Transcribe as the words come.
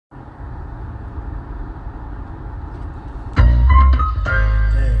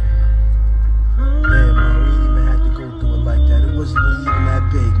a little heat in that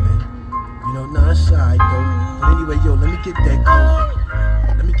big, man. You know, nah, it's alright, though. But anyway, yo, let me get that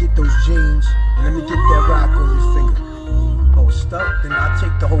coat. Let me get those jeans. And let me get that rock on your finger. Oh, it's stuck? Then I'll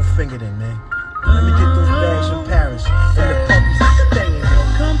take the whole finger then, man. And let me get those bags from Paris. And the puppies are staying.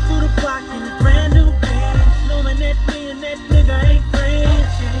 Come through the block in a brand new Benz. Knowing that me and that nigga ain't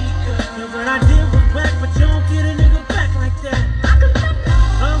friends. And what I did was whack, but you don't get a nigga back like that.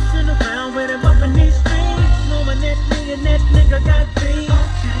 Bouncing around with him up in these streets. Knowing that me and that nigga got beef.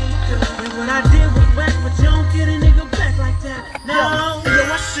 And what I did was whack, but you don't get a nigga back like that. No.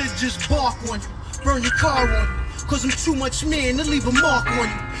 Yo, I should just bark on you. Burn your car on you. Cause I'm too much man to leave a mark on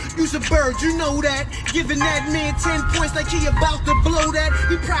you. You's a bird, you know that. Giving that man 10 points like he about to blow that.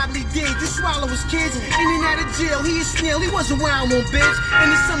 He probably did, just swallow his kids. In and out of jail, he a snail, he wasn't around on bitch.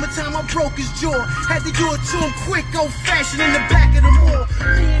 In the summertime, I broke his jaw. Had to do it to him quick, old fashioned in the back of the mall.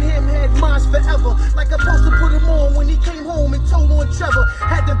 Me and him had minds forever. Like I supposed to put him on when he came home and told on Trevor.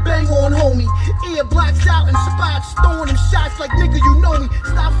 Had to bang on homie. Ear blocks out and spots, throwing him shots like nigga, you know me.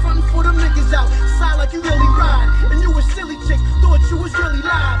 Stop frontin' for them niggas out. Sound like you really ride. And you a silly chick, thought you was really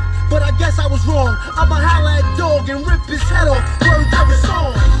live. But I guess I was wrong. I'ma holla at dog and rip his head off. Words of a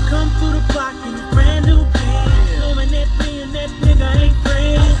song. Come through the block in a brand new Benz. Knowing that me and that nigga ain't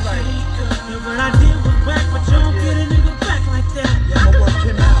friends. And what I did was whack, but you don't get a nigga back like that. I'ma work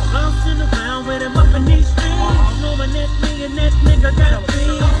him out. Bouncing around with him up in these streets. Knowing that me and that nigga got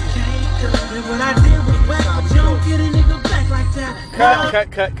beef. And what I did was whack, but you don't get a nigga back like that. Cut.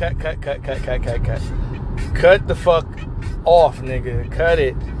 Cut the fuck off, nigga. Cut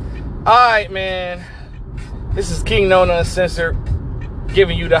it. Alright, man. This is King Known Uncensored,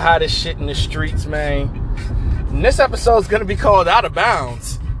 giving you the hottest shit in the streets, man. And this episode's gonna be called Out of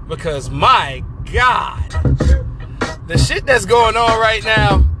Bounds, because my God, the shit that's going on right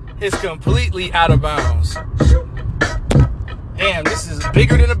now is completely out of bounds. Damn, this is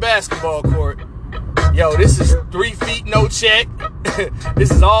bigger than a basketball court. Yo, this is 3 feet, no check.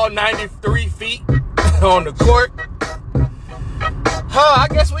 This is all 93 feet on the court. I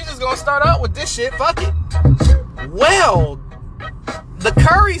guess we just gonna start out with this shit. Fuck it. Well, the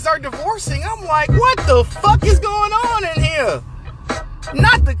Currys are divorcing. I'm like, what the fuck is going on in here?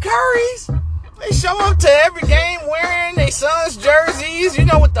 Not the Currys. They show up to every game wearing their son's jerseys, you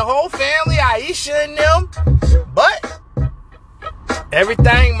know, with the whole family, Aisha and them. But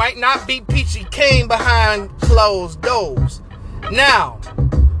everything might not be peachy keen behind closed doors. Now,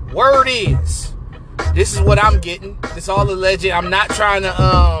 word is, this is what I'm getting. This all alleged. I'm not trying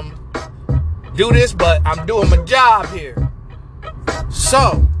to do this, but I'm doing my job here.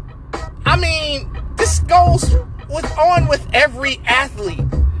 So, I mean, this goes on with every athlete.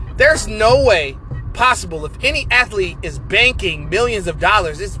 There's no way possible, if any athlete is banking millions of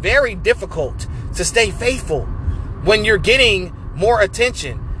dollars, it's very difficult to stay faithful when you're getting more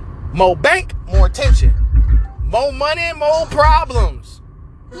attention. More bank, more attention. More money, more problems.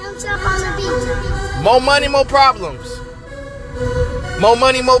 More money, more problems. More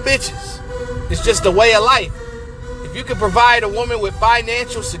money, more bitches. It's just a way of life. If you can provide a woman with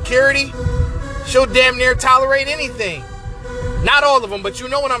financial security, she'll damn near tolerate anything. Not all of them, but you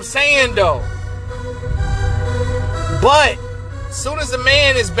know what I'm saying, though. But as soon as a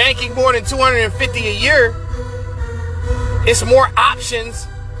man is banking more than $250 a year, it's more options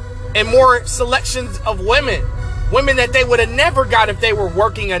and more selections of women. Women that they would have never got if they were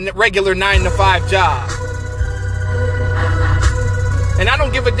working a regular 9-to-5 job. And I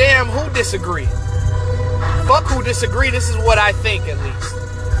don't give a damn who disagree. Fuck who disagree. This is what I think, at least.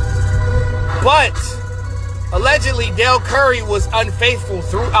 But allegedly, Dell Curry was unfaithful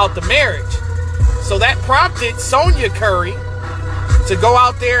throughout the marriage. So that prompted Sonya Curry to go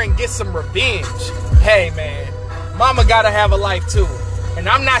out there and get some revenge. Hey, man, mama gotta have a life too. And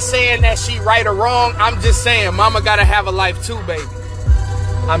I'm not saying that she right or wrong. I'm just saying mama gotta have a life too, baby.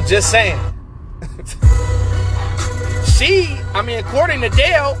 I'm just saying. According to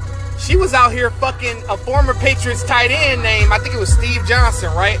Dale, she was out here fucking a former Patriots tight end named, I think it was Steve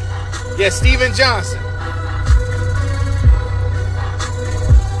Johnson, right? Yeah, Steven Johnson.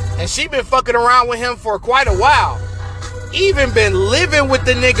 And she been fucking around with him for quite a while. Even been living with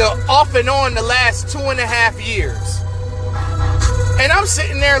the nigga off and on the last 2.5 years. And I'm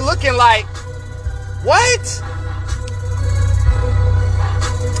sitting there looking like, what?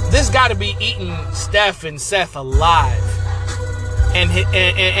 This gotta be eating Steph and Seth alive.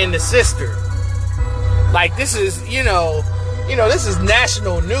 And the sister. Like, this is, you know, this is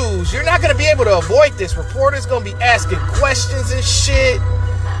national news. You're not gonna be able to avoid this. Reporters gonna be asking questions and shit.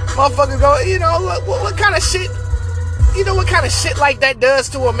 Motherfuckers go, what kind of shit, what kind of shit like that does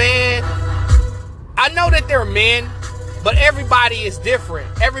to a man? I know that they're men, But everybody is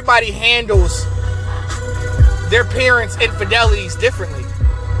different. Everybody handles their parents' infidelities differently.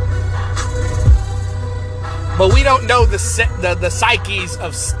 But we don't know the psyches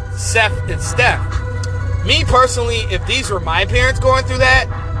of Seth and Steph. Me personally, if these were my parents going through that,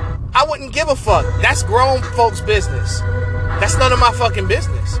 I wouldn't give a fuck. That's grown folks' business. That's none of my fucking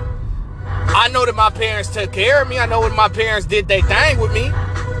business. I know that my parents took care of me. I know when my parents did their thing with me.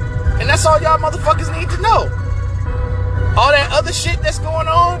 And that's all y'all motherfuckers need to know. All that other shit that's going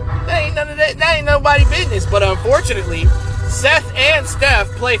on, that ain't none of that. That ain't nobody's business. But unfortunately, Seth and Steph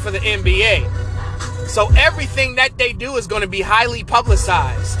play for the NBA. So everything that they do is going to be highly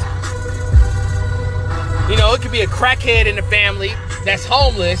publicized. You know, it could be a crackhead in the family that's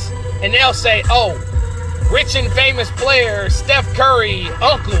homeless, and they'll say, oh, rich and famous player Steph Curry,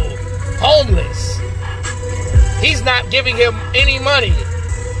 uncle, homeless. He's not giving him any money.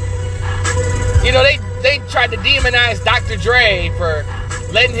 You know, they tried to demonize Dr. Dre for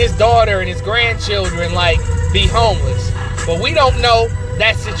letting his daughter and his grandchildren, like, be homeless. But we don't know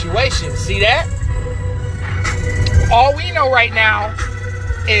that situation. See that? All we know right now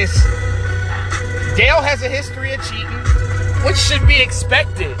is Dale has a history of cheating, which should be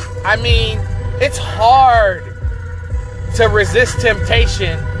expected. I mean, it's hard to resist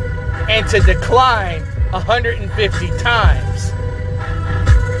temptation and to decline 150 times.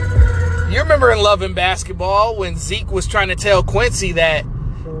 You remember in Love and Basketball when Zeke was trying to tell Quincy that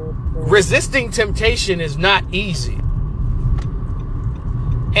resisting temptation is not easy.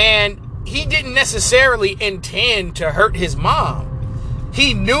 And he didn't necessarily intend to hurt his mom.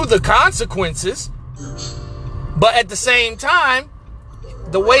 He knew the consequences, but at the same time,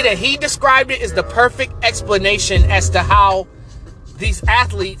 the way that he described it is the perfect explanation as to how these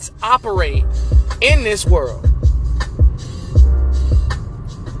athletes operate in this world.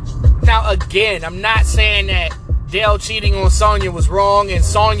 Now, again, I'm not saying that Dale cheating on Sonya was wrong and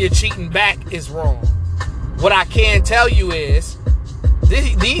Sonya cheating back is wrong. What I can tell you is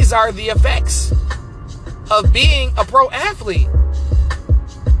these are the effects of being a pro athlete.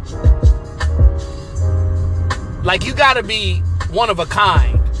 Like, you gotta be one of a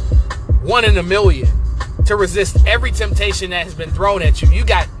kind, one in a million, to resist every temptation that has been thrown at you. You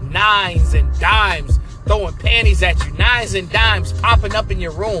got nines and dimes throwing panties at you, nines and dimes popping up in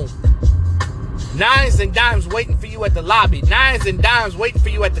your room, nines and dimes waiting for you at the lobby, nines and dimes waiting for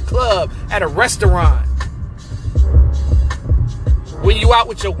you at the club, at a restaurant, when you out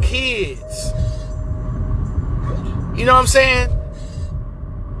with your kids. You know what I'm saying?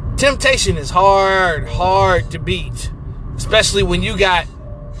 Temptation is hard to beat. Especially when you got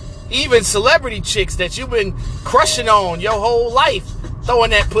even celebrity chicks that you've been crushing on your whole life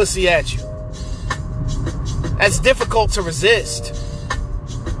throwing that pussy at you. That's difficult to resist.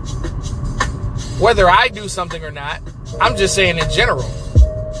 Whether I do something or not, I'm just saying in general.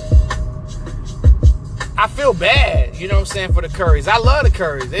 I feel bad, you know what I'm saying, for the Currys. I love the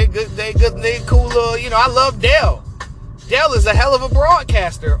Currys. They good, they cool little, you know, I love Dale. Dale is a hell of a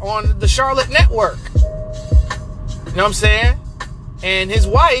broadcaster on the Charlotte network. You know what I'm saying? And his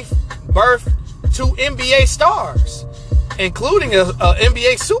wife birthed 2 NBA stars, including a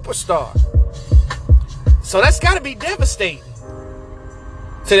NBA superstar. So that's got to be devastating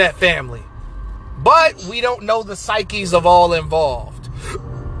to that family. But we don't know the psyches of all involved.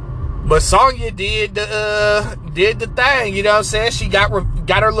 But Sonya did the thing, you know what I'm saying? She got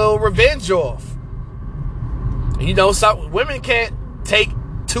her little revenge off. You know, some women can't take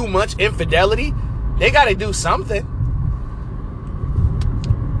too much infidelity. They got to do something.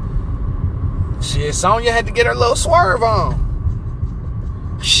 Shit, Sonya had to get her little swerve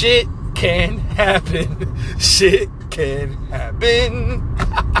on. Shit can happen. Shit can happen.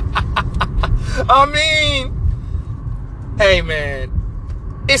 I mean, hey man,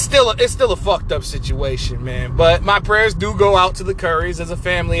 it's still a fucked up situation, man. But my prayers do go out to the Currys as a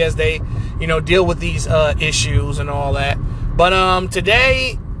family as they, you know, deal with these issues and all that. But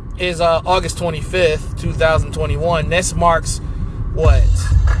today is August 25th, 2021. This marks what?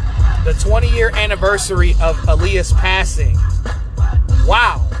 The 20-year anniversary of Aaliyah's passing.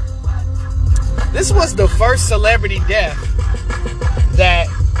 Wow. This was the first celebrity death that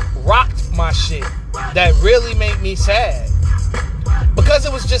rocked my shit, that really made me sad. Because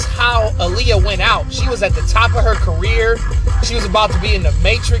it was just how Aaliyah went out. She was at the top of her career. She was about to be in the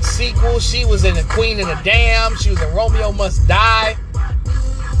Matrix sequel. She was in The Queen and the Dam. She was in Romeo Must Die.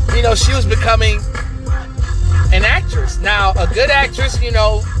 You know, she was becoming an actress. Now, a good actress, you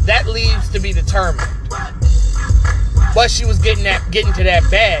know, that leaves to be determined. But she was getting to that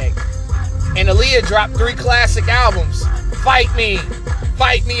bag. And Aaliyah dropped 3 classic albums. Fight Me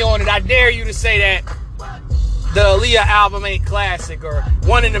on it. I dare you to say that the Aaliyah album ain't classic, or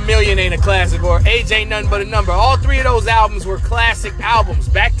One in a Million ain't a classic, or Age Ain't Nothing But a Number. All three of those albums were classic albums,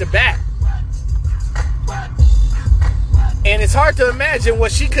 back to back. And it's hard to imagine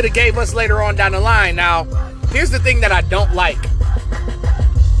what she could have gave us later on down the line. Now, here's the thing that I don't like.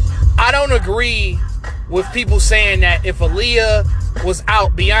 I don't agree with people saying that if Aaliyah was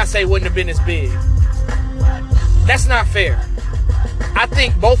out, Beyonce wouldn't have been as big. That's not fair. I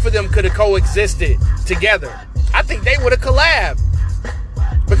think both of them could have coexisted together. I think they would have collabed.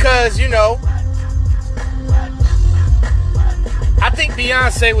 Because, you know, I think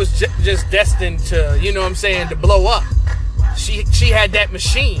Beyonce was just destined to, you know what I'm saying, to blow up. She had that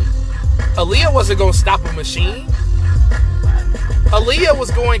machine. Aaliyah wasn't going to stop a machine. Aaliyah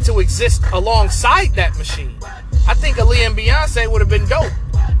was going to exist alongside that machine. I think Aaliyah and Beyonce would have been dope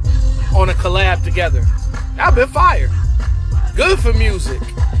on a collab together. That'd been fire. Good for music.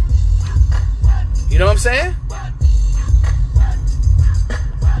 You know what I'm saying?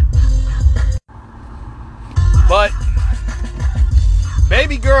 But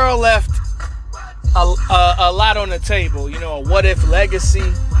Baby Girl left a lot on the table. You know, a what if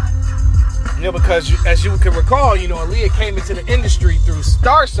legacy. You know, because as you can recall, you know, Aaliyah came into the industry through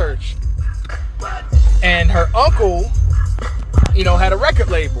Star Search. And her uncle, you know, had a record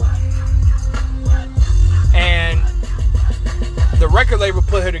label. And the record label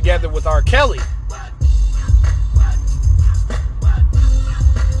put her together with R. Kelly.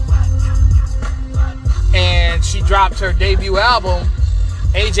 And she dropped her debut album,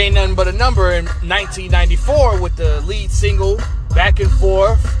 Age Ain't Nothing But a Number, in 1994 with the lead single, Back and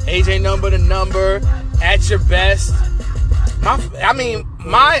Forth, Age Ain't Nothing But a Number, At Your Best. My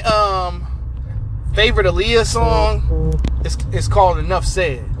favorite Aaliyah song is called Enough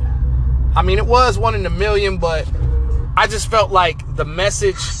Said. I mean, it was One in a Million, but I just felt like the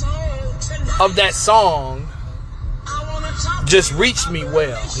message of that song just reached me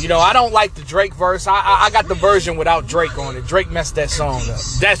well. You know, I don't like the Drake verse. I got the version without Drake on it. Drake messed that song up.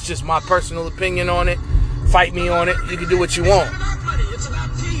 That's just my personal opinion on it. Fight me on it. You can do what you want.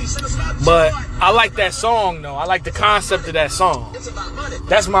 But I like that song, though. I like the concept of that song.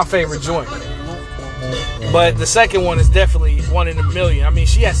 That's my favorite joint. But the second one is definitely One in a Million. I mean,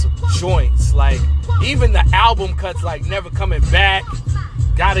 she has some joints. Like, even the album cuts, like Never Coming Back,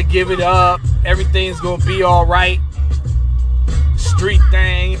 Gotta Give It Up, Everything's Gonna Be Alright, Street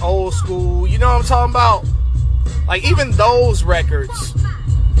Thing, Old School. You know what I'm talking about? Like, even those records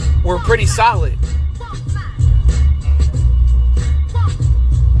were pretty solid.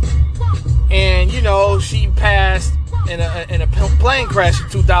 And, you know, she passed in a plane crash in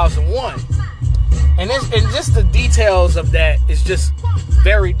 2001. And just the details of that is just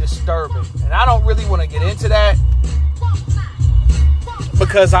very disturbing. And I don't really want to get into that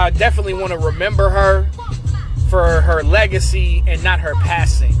because I definitely want to remember her for her legacy and not her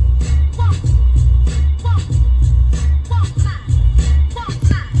passing.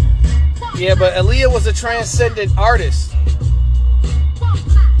 Yeah, but Aaliyah was a transcendent artist.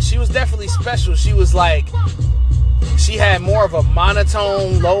 She was definitely special. She was like, she had more of a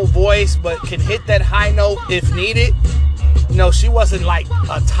monotone, low voice, but can hit that high note if needed. You know, she wasn't like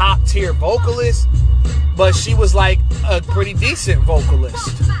a top tier vocalist, but she was like a pretty decent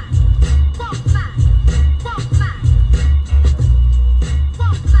vocalist.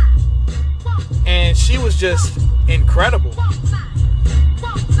 And she was just incredible.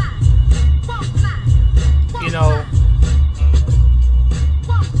 You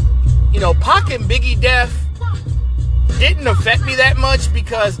know, Pac and Biggie death didn't affect me that much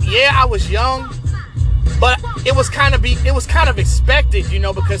because, yeah, I was young, but it was kind of expected, you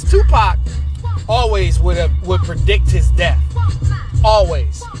know, because Tupac always would predict his death.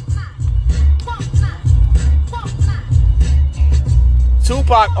 Always.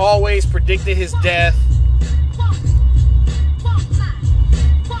 Tupac always predicted his death.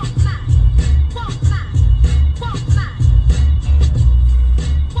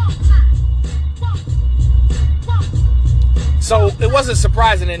 So it wasn't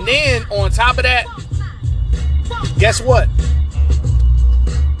surprising. And then on top of that, guess what?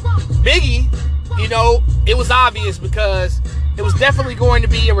 Biggie, you know, it was obvious because it was definitely going to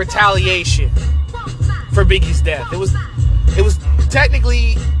be a retaliation for Biggie's death. It was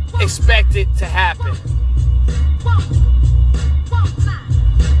technically expected to happen.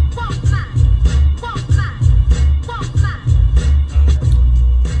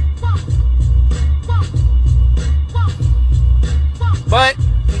 But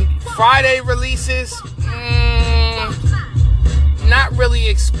Friday releases, not really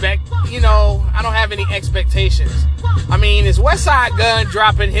I don't have any expectations. I mean, is Westside Gunn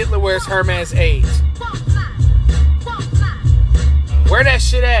dropping Hitler Wears Hermes AIDS? Where that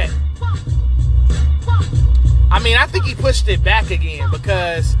shit at? I mean, I think he pushed it back again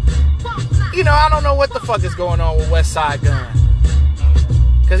because, you know, I don't know what the fuck is going on with Westside Gunn.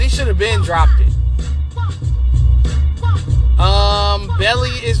 Because he should have been dropped it.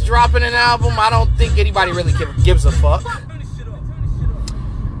 Belly is dropping an album. I don't think anybody really gives a fuck.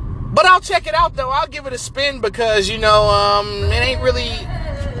 But I'll check it out, though. I'll give it a spin because, you know, it ain't really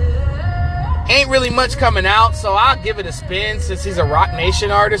much coming out. So I'll give it a spin since he's a Rock Nation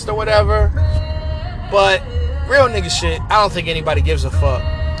artist or whatever. But real nigga shit, I don't think anybody gives a fuck.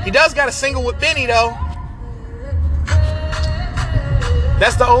 He does got a single with Benny, though.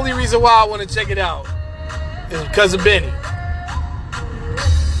 That's the only reason why I want to check it out. Is because of Benny.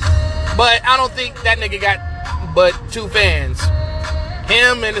 But I don't think that nigga got but 2 fans.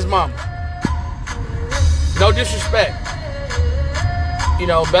 Him and his mama. No disrespect. You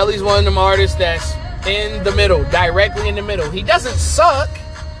know, Belly's one of them artists that's in the middle, directly in the middle. He doesn't suck.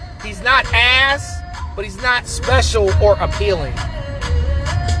 He's not ass, but he's not special or appealing.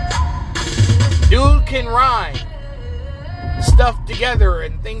 Dude can rhyme, stuff together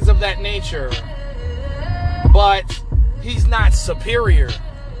and things of that nature. But he's not superior.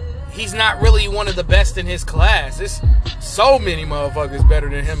 He's not really one of the best in his class. There's so many motherfuckers better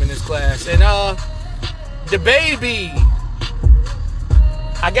than him in his class. And DaBaby,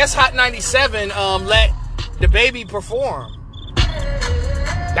 I guess Hot 97 let DaBaby perform.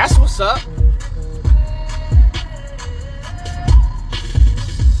 That's what's up.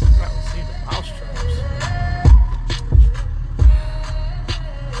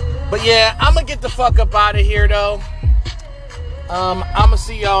 But yeah, I'm gonna get the fuck up out of here though. I'm gonna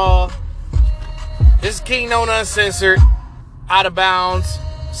see y'all. This is King Known Uncensored, Out of Bounds,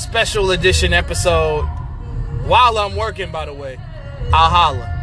 special edition episode. While I'm working, by the way. I'll holla.